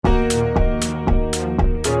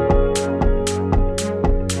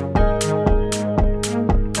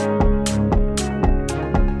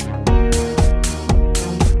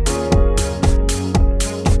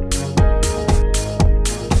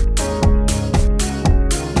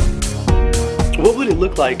would it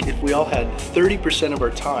look like if we all had 30% of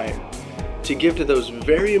our time to give to those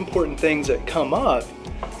very important things that come up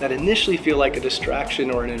that initially feel like a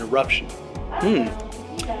distraction or an interruption?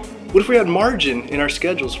 What if we had margin in our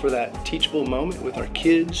schedules for that teachable moment with our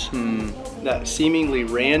kids, that seemingly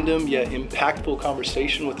random yet impactful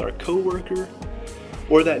conversation with our coworker,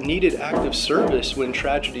 or that needed act of service when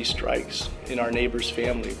tragedy strikes in our neighbor's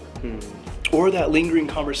family, or that lingering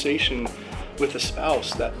conversation with a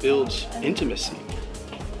spouse that builds intimacy,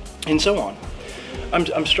 and so on.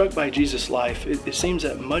 I'm struck by Jesus' life. It seems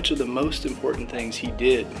that much of the most important things he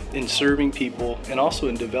did in serving people and also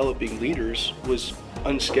in developing leaders was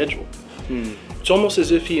unscheduled. It's almost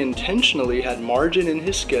as if he intentionally had margin in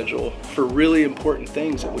his schedule for really important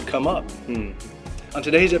things that would come up. On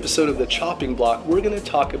today's episode of The Chopping Block, we're going to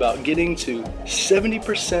talk about getting to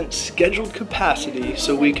 70% scheduled capacity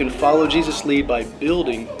so we can follow Jesus' lead by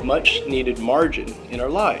building much needed margin in our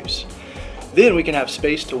lives. Then we can have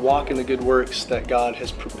space to walk in the good works that God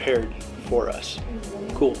has prepared for us.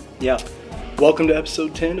 Cool. Yeah. Welcome to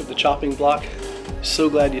episode 10 of The Chopping Block. So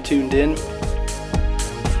glad you tuned in.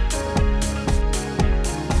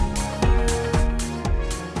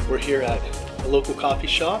 We're here at a local coffee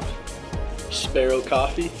shop, Sparrow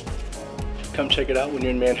Coffee. Come check it out when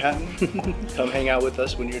you're in Manhattan. Come hang out with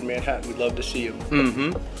us when you're in Manhattan. We'd love to see you.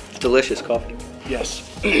 It's delicious coffee. Yes.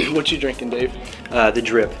 What you drinking, Dave? The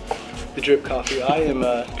drip. The drip coffee. I am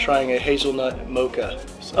trying a hazelnut mocha.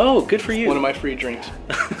 Oh, good for you. One of my free drinks.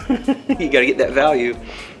 You got to get that value.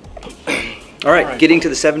 All right, getting to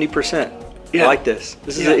the 70%. Yeah. I like this.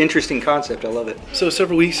 This is an interesting concept. I love it. So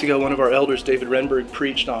several weeks ago, one of our elders, David Renberg,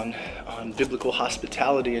 preached on biblical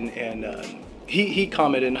hospitality, and he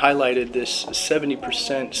commented and highlighted this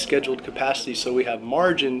 70% scheduled capacity, so we have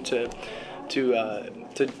margin to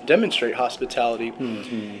demonstrate hospitality.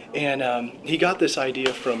 And he got this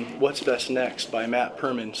idea from What's Best Next by Matt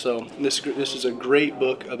Perman. So this is a great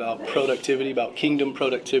book about productivity, about kingdom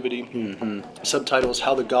productivity. Subtitle is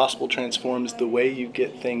How the Gospel Transforms the Way You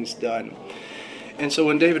Get Things Done. And so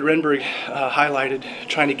when David Renberg highlighted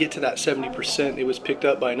trying to get to that 70%, it was picked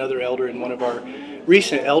up by another elder in one of our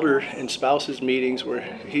recent elder and spouses meetings, where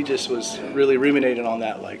he just was really ruminating on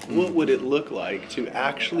that, like what would it look like to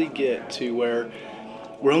actually get to where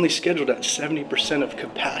we're only scheduled at 70% of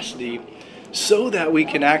capacity so that we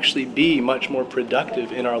can actually be much more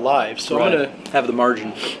productive in our lives. So I'm going to have the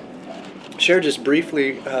margin. Share just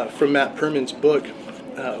briefly from Matt Perman's book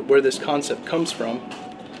where this concept comes from.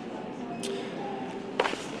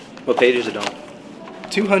 What page is it on?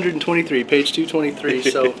 223, page 223.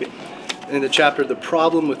 So in the chapter, The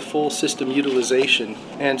Problem with Full System Utilization.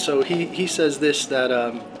 And so he says this, that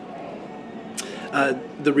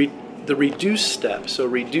the reduce step, so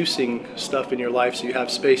reducing stuff in your life so you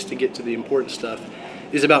have space to get to the important stuff,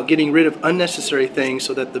 is about getting rid of unnecessary things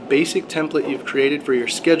so that the basic template you've created for your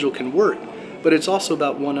schedule can work. But it's also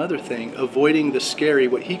about one other thing, avoiding the scary,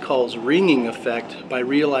 what he calls ringing effect, by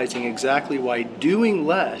realizing exactly why doing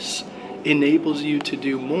less enables you to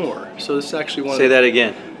do more. So this is actually one. Say that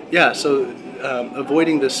again. Yeah, so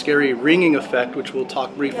avoiding the scary ringing effect, which we'll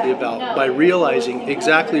talk briefly about, by realizing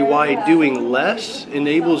exactly why doing less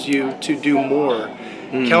enables you to do more.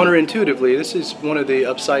 Counterintuitively, this is one of the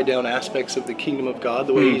upside down aspects of the kingdom of God,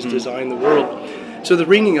 the way he's designed the world. So the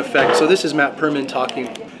ringing effect, so this is Matt Perman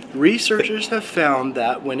talking. Researchers have found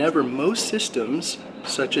that whenever most systems,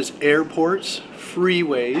 such as airports,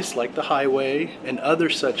 freeways like the highway, and other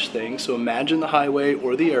such things, so imagine the highway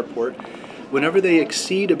or the airport, whenever they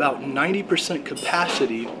exceed about 90%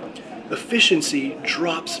 capacity, efficiency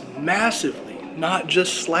drops massively, not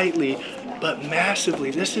just slightly, but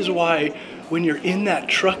massively. This is why when you're in that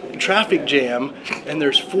traffic jam and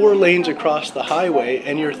there's 4 lanes across the highway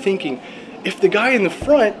and you're thinking, if the guy in the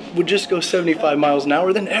front would just go 75 miles an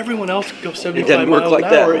hour, then everyone else could go 75 miles an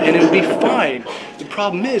hour and it would be fine. The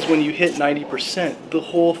problem is when you hit 90%, the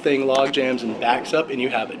whole thing log jams and backs up and you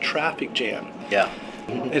have a traffic jam. Yeah.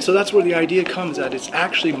 And so that's where the idea comes, that it's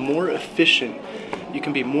actually more efficient. You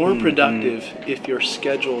can be more productive if you're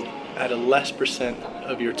scheduled at a less percent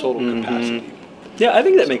of your total capacity. Yeah, I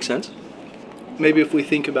think that makes sense. Maybe if we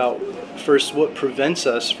think about first what prevents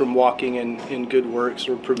us from walking in good works,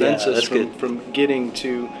 or prevents us from getting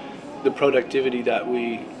to the productivity that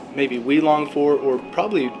we long for, or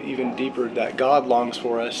probably even deeper that God longs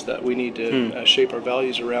for us, that we need to shape our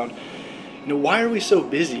values around. Why are we so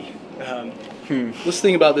busy? Let's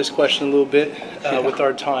think about this question a little bit with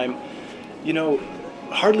our time.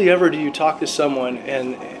 Hardly ever do you talk to someone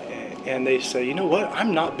and they say, you know what,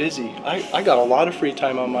 I'm not busy. I got a lot of free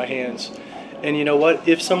time on my hands. And you know what,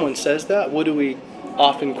 if someone says that, what do we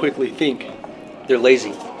often quickly think? They're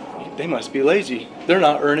lazy. they must be lazy. They're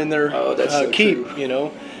not earning their that's so keep, true. you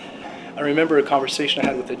know. I remember a conversation I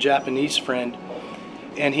had with a Japanese friend,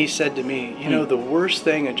 and he said to me, you know, the worst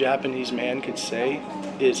thing a Japanese man could say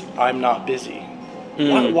is, "I'm not busy."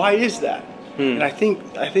 Why is that? And I think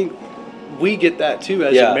we get that too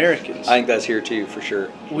as Americans. I think that's here too, for sure.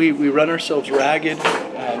 We run ourselves ragged.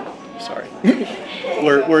 Sorry.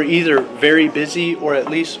 We're either very busy, or at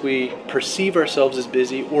least we perceive ourselves as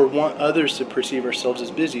busy, or want others to perceive ourselves as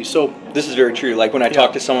busy. So this is very true. Like when I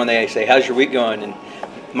talk to someone, they say, "How's your week going?" And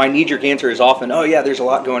my knee-jerk answer is often, "Oh yeah, there's a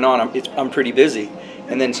lot going on. I'm pretty busy."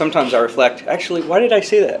 And then sometimes I reflect, actually, why did I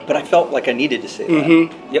say that? But I felt like I needed to say that.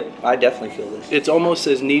 Yep, I definitely feel this. It's almost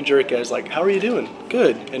as knee-jerk as like, "How are you doing?"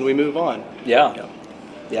 "Good," and we move on. Yeah,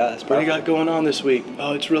 that's What do you got going on this week?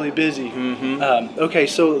 "Oh, it's really busy." Okay,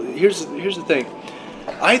 so here's the thing.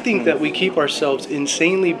 I think that we keep ourselves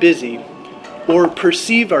insanely busy, or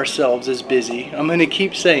perceive ourselves as busy. I'm going to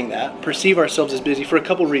keep saying that. Perceive ourselves as busy for a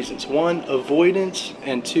couple reasons. One, avoidance,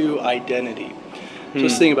 and two, identity. So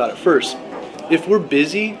let's think about it. First, if we're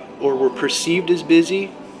busy, or we're perceived as busy,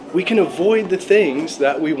 we can avoid the things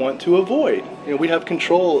that we want to avoid. You know, we have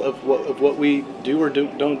control of what we do or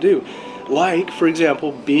don't do. Like, for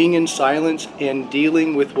example, being in silence and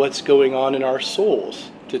dealing with what's going on in our souls,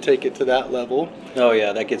 to take it to that level. Oh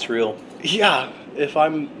yeah, that gets real. Yeah, if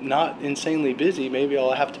I'm not insanely busy, maybe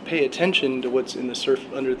I'll have to pay attention to what's in the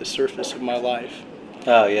under the surface of my life.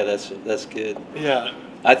 Oh yeah, that's good. Yeah.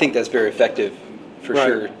 I think that's very effective, for Right.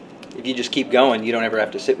 sure. If you just keep going, you don't ever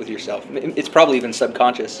have to sit with yourself. It's probably even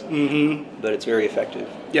subconscious, but it's very effective.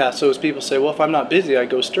 Yeah, so as people say, well, if I'm not busy, I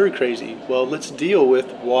go stir crazy. Well, let's deal with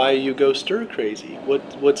why you go stir crazy.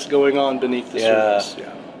 What's going on beneath the surface?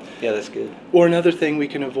 Yeah, that's good. Or another thing we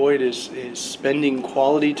can avoid is spending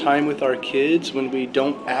quality time with our kids when we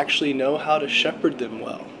don't actually know how to shepherd them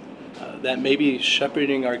well. That maybe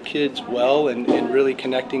shepherding our kids well and really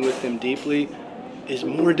connecting with them deeply is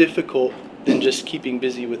more difficult than just keeping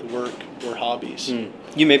busy with work or hobbies.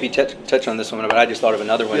 You maybe touch on this one, but I just thought of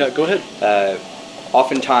another one. Yeah, go ahead.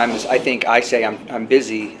 Oftentimes, I think I say I'm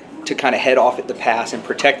busy to kind of head off at the pass and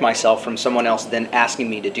protect myself from someone else then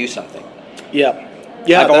asking me to do something.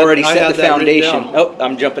 Yeah, I've already set the foundation. Oh,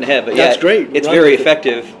 I'm jumping ahead, but that's great. It's very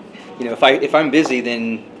effective. You know, if I'm busy,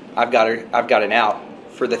 then I've got an out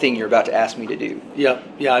for the thing you're about to ask me to do.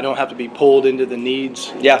 Yeah, I don't have to be pulled into the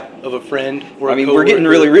needs of a friend or a we're getting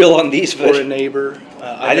really real on these, but or a neighbor.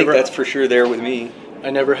 I think that's for sure there with me.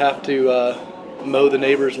 I never have to mow the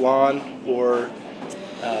neighbor's lawn or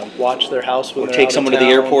watch their house when or they're take out someone of to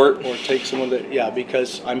the town, airport, or take someone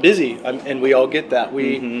because I'm busy, and we all get that.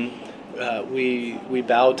 We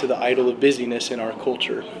bow to the idol of busyness in our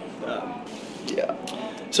culture.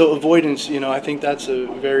 So avoidance, I think that's a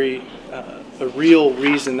very a real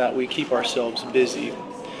reason that we keep ourselves busy.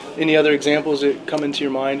 Any other examples that come into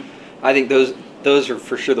your mind? I think those are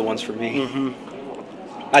for sure the ones for me.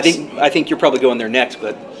 I think you're probably going there next,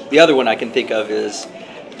 but the other one I can think of is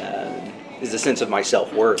the sense of my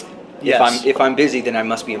self-worth. Yes. If I'm busy, then I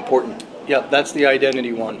must be important. Yeah, that's the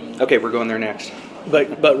identity one. Okay, we're going there next.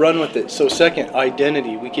 But run with it. So second,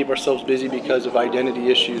 identity. We keep ourselves busy because of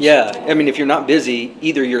identity issues. Yeah, if you're not busy,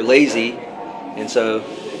 either you're lazy, and so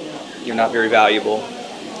you're not very valuable.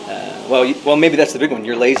 Well, maybe that's the big one.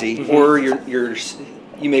 You're lazy, or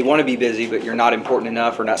you may want to be busy, but you're not important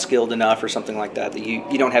enough or not skilled enough or something like that. That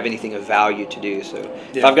you don't have anything of value to do. So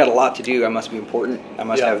if I've got a lot to do, I must be important. I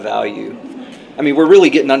must have value. We're really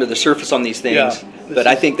getting under the surface on these things, but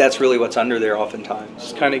I think that's really what's under there oftentimes.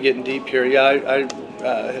 It's kind of getting deep here. Yeah,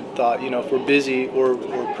 I had thought, if we're busy or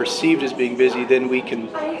perceived as being busy, then we can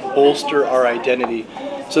bolster our identity.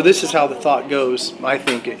 So this is how the thought goes, I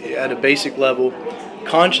think, at a basic level,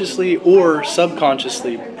 consciously or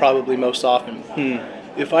subconsciously, probably most often.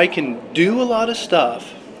 If I can do a lot of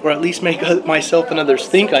stuff, or at least make myself and others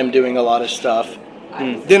think I'm doing a lot of stuff,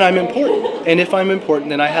 then I'm important. And if I'm important,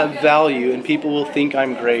 then I have value, and people will think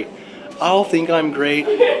I'm great. I'll think I'm great,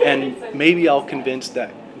 and maybe I'll convince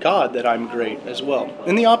God that I'm great as well.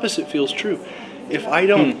 And the opposite feels true. If I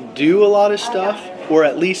don't do a lot of stuff, or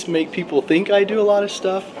at least make people think I do a lot of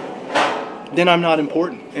stuff, then I'm not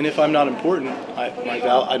important. And if I'm not important,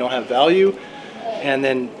 I don't have value, and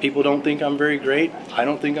then people don't think I'm very great. I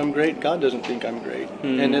don't think I'm great. God doesn't think I'm great.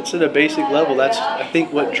 And it's at a basic level. That's, I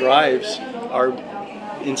think, what drives our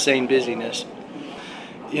insane busyness.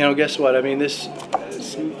 Guess what?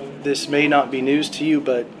 This may not be news to you,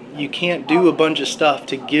 but you can't do a bunch of stuff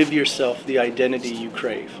to give yourself the identity you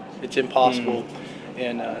crave. It's impossible.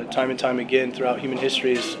 And time and time again throughout human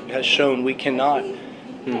history has shown we cannot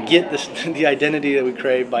get the identity that we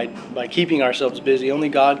crave by keeping ourselves busy. Only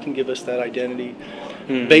God can give us that identity.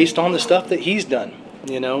 based on the stuff that he's done,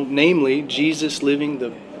 namely Jesus living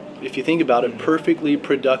if you think about it, perfectly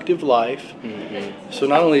productive life. So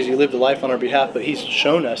not only has he lived a life on our behalf, but he's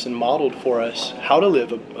shown us and modeled for us how to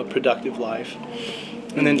live a productive life.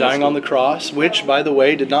 And then dying on the cross, which, by the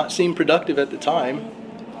way, did not seem productive at the time.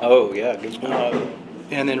 Oh, yeah, good point.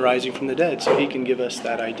 And then rising from the dead, so he can give us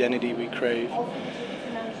that identity we crave.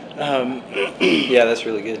 Yeah, that's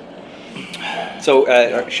really good.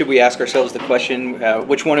 So should we ask ourselves the question,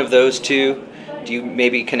 which one of those two do you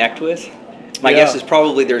maybe connect with? My guess is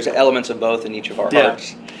probably there's elements of both in each of our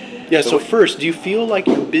hearts. Yeah, so first, do you feel like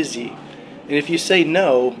you're busy? And if you say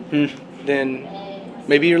no, then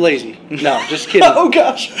maybe you're lazy. No, just kidding. Oh,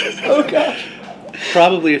 gosh.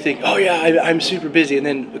 Probably you think, oh yeah, I'm super busy. And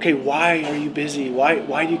then, okay, why are you busy?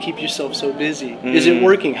 Why do you keep yourself so busy? Is it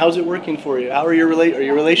working? How's it working for you? How are your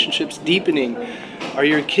relationships deepening? Are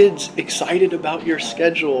your kids excited about your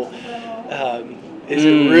schedule? Are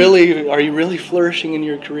you really flourishing in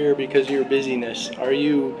your career because of your busyness? Are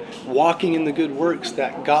you walking in the good works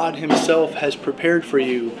that God himself has prepared for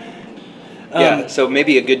you? So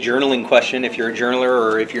maybe a good journaling question, if you're a journaler,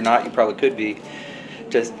 or if you're not, you probably could be,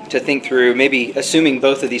 to think through, maybe assuming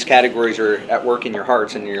both of these categories are at work in your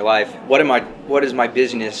hearts and in your life, what does my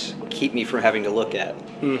busyness keep me from having to look at?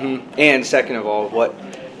 And second of all,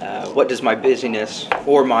 what does my busyness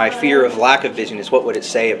or my fear of lack of busyness, what would it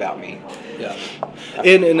say about me? Yeah.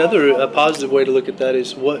 And another positive way to look at that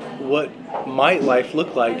is what might life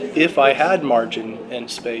look like if I had margin and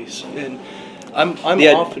space? And I'm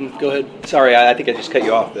often, go ahead. Sorry, I think I just cut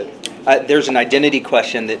you off, but there's an identity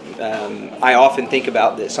question that I often think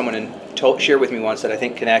about that someone shared with me once that I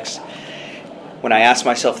think connects. When I ask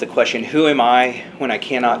myself the question, who am I when I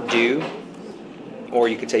cannot do? Or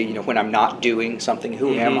you could say, when I'm not doing something,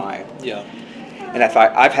 who am I? Yeah. And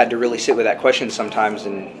I've had to really sit with that question sometimes,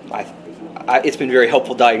 and it's been a very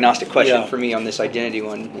helpful diagnostic question for me on this identity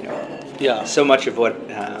one. So much of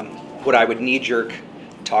what I would knee-jerk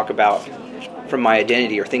talk about from my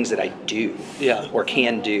identity are things that I do or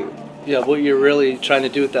can do. Yeah, what you're really trying to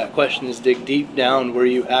do with that question is dig deep down where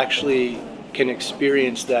you actually can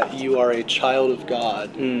experience that you are a child of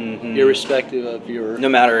God, irrespective of your... No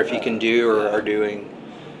matter if you can do or are doing.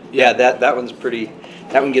 Yeah, that one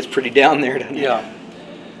gets pretty down there, doesn't it? Yeah.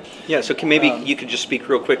 Yeah, so you could just speak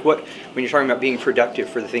real quick. When you're talking about being productive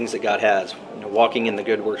for the things that God has, walking in the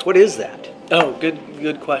good works, what is that? Oh,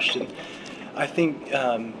 good question. I think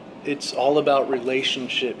it's all about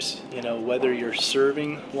relationships. Whether you're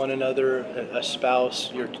serving one another, a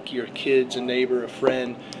spouse, your kids, a neighbor, a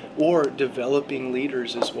friend, or developing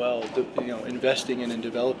leaders as well. Investing in and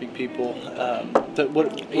developing people.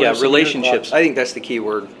 Relationships. I think that's the key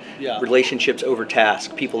word. Yeah. Relationships over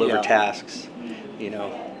task. People over tasks.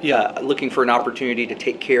 Looking for an opportunity to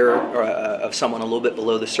take care of someone a little bit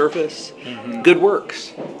below the surface. Good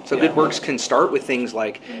works. So good works can start with things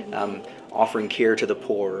like offering care to the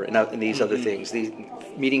poor and these other things. These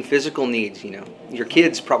meeting physical needs. Your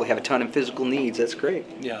kids probably have a ton of physical needs. That's great.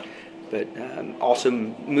 Yeah. But also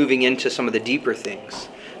moving into some of the deeper things,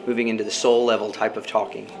 moving into the soul level type of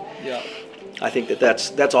talking. Yeah. I think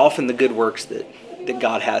that's often the good works that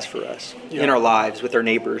God has for us in our lives, with our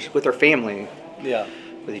neighbors, with our family. Yeah.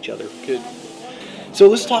 With each other. Good. So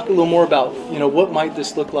let's talk a little more about, what might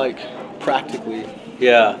this look like practically?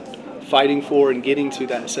 Yeah. Fighting for and getting to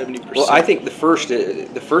that 70%. Well, I think the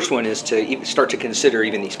first one is to start to consider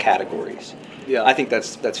even these categories. Yeah. I think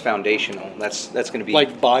that's foundational. That's going to be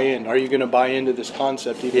like buy-in. Are you going to buy into this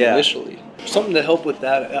concept even initially? Something to help with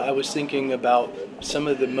that, I was thinking about some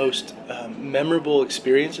of the most memorable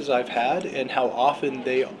experiences I've had and how often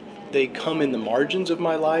they come in the margins of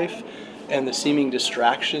my life. And the seeming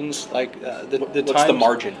distractions, like the What's times, the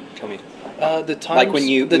margin? Tell me. The times, like when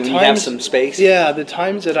you have some space. Yeah, the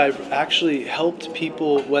times that I've actually helped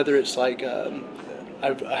people, whether it's like I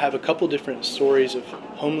have a couple different stories of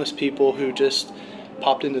homeless people who just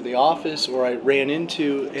popped into the office, or I ran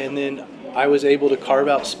into, and then I was able to carve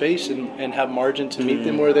out space and have margin to meet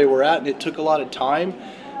them where they were at, and it took a lot of time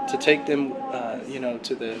to take them,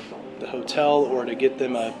 to the hotel or to get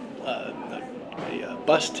them a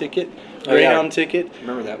bus ticket. Greyhound ticket.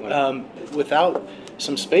 Remember that one. Without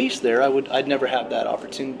some space there, I'd never have that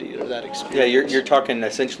opportunity or that experience. Yeah, you're talking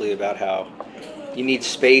essentially about how you need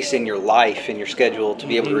space in your life, in your schedule, to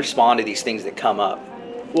be able to respond to these things that come up.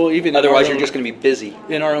 Well, even otherwise, you're just going to be busy.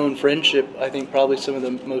 In our own friendship, I think probably some of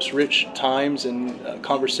the most rich times and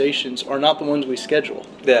conversations are not the ones we schedule.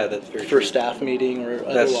 Yeah, that's very true. For staff meeting or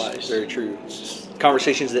otherwise. That's very true.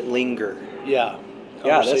 Conversations that linger. Yeah.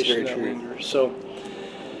 Yeah, that's very true. Linger.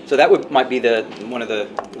 So that might be one of the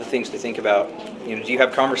things to think about. You know, do you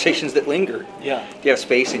have conversations that linger? Yeah. Do you have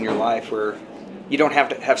space in your life where you don't have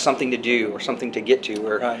to have something to do or something to get to,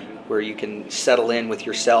 where you can settle in with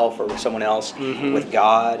yourself or with someone else, with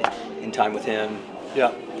God, in time with Him?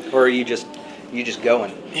 Yeah. Or are you just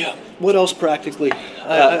going? Yeah. What else practically?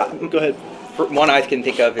 Go ahead. One I can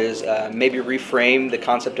think of is maybe reframe the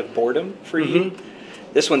concept of boredom for you.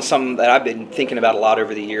 This one's something that I've been thinking about a lot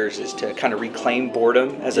over the years, is to kind of reclaim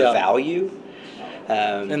boredom as a value.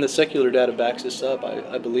 And the secular data backs this up,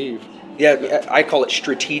 I believe. Yeah, I call it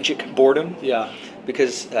strategic boredom. Yeah.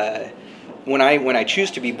 Because when I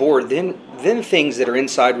choose to be bored, then things that are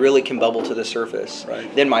inside really can bubble to the surface.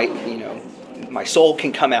 Right. Then my soul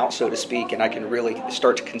can come out, so to speak, and I can really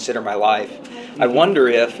start to consider my life. I wonder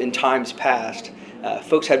if in times past,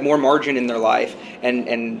 folks had more margin in their life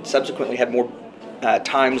and subsequently had more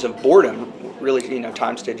times of boredom, really,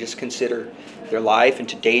 times to just consider their life and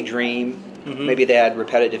to daydream. Maybe they had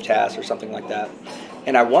repetitive tasks or something like that.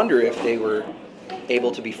 And I wonder if they were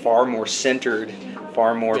able to be far more centered,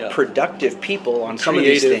 far more productive people on some of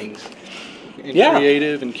these things. And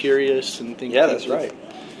creative and curious and things. Yeah, that's right.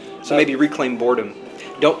 So maybe reclaim boredom.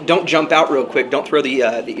 Don't jump out real quick. Don't throw the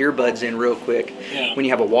earbuds in real quick when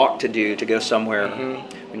you have a walk to do, to go somewhere.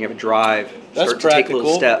 When you have a drive, that's start to take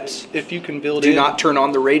little steps. If you can build do not turn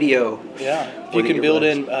on the radio. Yeah, if you can build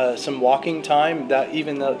in some walking time,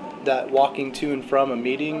 that walking to and from a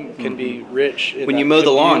meeting can be rich. When you mow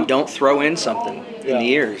the lawn, don't throw in something in the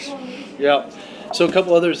ears. Yeah. So a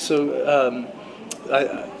couple others. So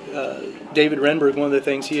David Renberg, one of the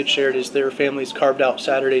things he had shared is their families carved out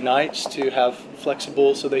Saturday nights to have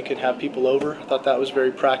flexible so they could have people over. I thought that was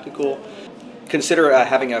very practical. Consider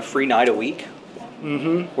having a free night a week.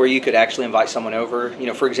 Where you could actually invite someone over.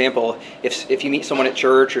 For example, if you meet someone at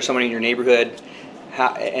church or someone in your neighborhood,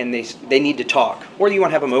 and they need to talk, or you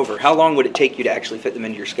want to have them over, how long would it take you to actually fit them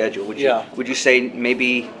into your schedule? Would you say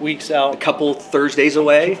maybe weeks out, a couple Thursdays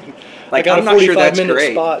away? Like, I'm not sure that's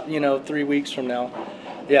great. Spot, 3 weeks from now.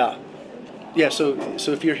 Yeah. So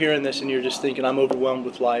if you're hearing this and you're just thinking, I'm overwhelmed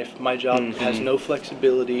with life, my job has no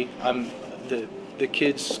flexibility, the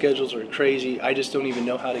kids' schedules are crazy, I just don't even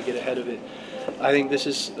know how to get ahead of it. I think this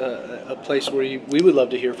is a place where we would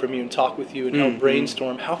love to hear from you and talk with you and help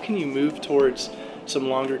brainstorm. How can you move towards some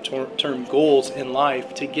longer term goals in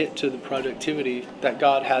life to get to the productivity that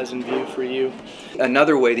God has in view for you?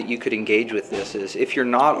 Another way that you could engage with this is if you're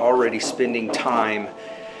not already spending time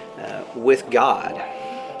with God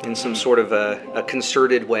in some sort of a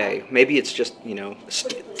concerted way. Maybe it's just,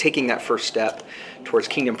 taking that first step towards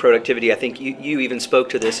kingdom productivity. I think you even spoke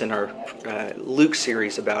to this in our Luke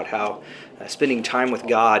series about how spending time with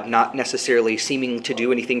God, not necessarily seeming to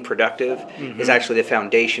do anything productive, is actually the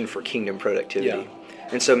foundation for kingdom productivity.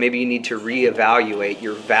 Yeah. And so maybe you need to reevaluate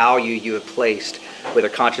your value you have placed, whether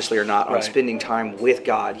consciously or not, on spending time with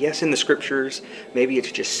God. Yes, in the scriptures, maybe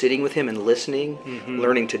it's just sitting with Him and listening,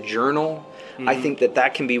 learning to journal. I think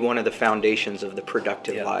that can be one of the foundations of the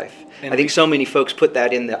productive life. And I think so many folks put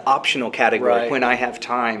that in the optional category, when I have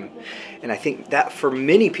time. And I think that for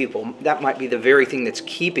many people, that might be the very thing that's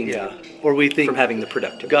keeping them or we think from having the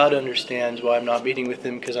productive. God understands why I'm not meeting with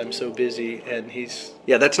Him because I'm so busy, and He's...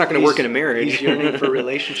 Yeah, that's not going to work in a marriage. He's yearning for a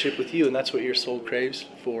relationship with you, and that's what your soul craves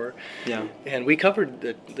for. Yeah. And we covered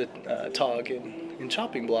the TOG in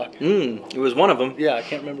Chopping Block. It was one of them. Yeah, I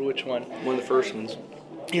can't remember which one. One of the first ones.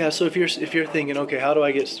 Yeah, so if you're thinking, okay, how do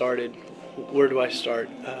I get started? Where do I start?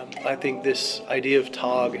 I think this idea of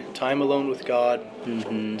TOG, time alone with God,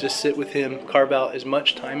 just sit with Him, carve out as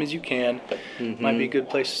much time as you can, might be a good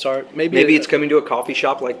place to start. Maybe it's coming to a coffee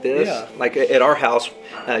shop like this. Yeah. Like at our house,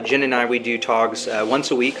 Jen and I, we do TOGs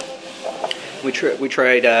once a week. We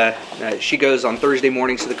tried, she goes on Thursday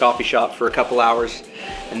mornings to the coffee shop for a couple hours,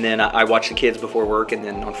 and then I watch the kids before work, and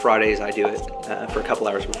then on Fridays I do it for a couple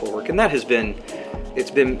hours before work. And that has been... It's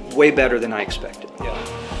been way better than I expected.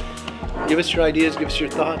 Yeah. Give us your ideas, give us your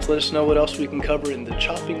thoughts. Let us know what else we can cover in the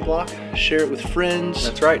chopping block. Share it with friends.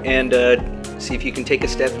 That's right. And see if you can take a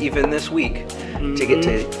step even this week to get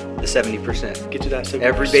to the 70%. Get to that 70%.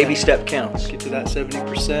 Every baby step counts. Get to that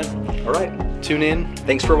 70%. All right. Tune in.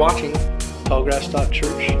 Thanks for watching.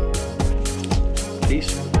 Tallgrass.church.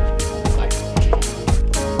 Peace.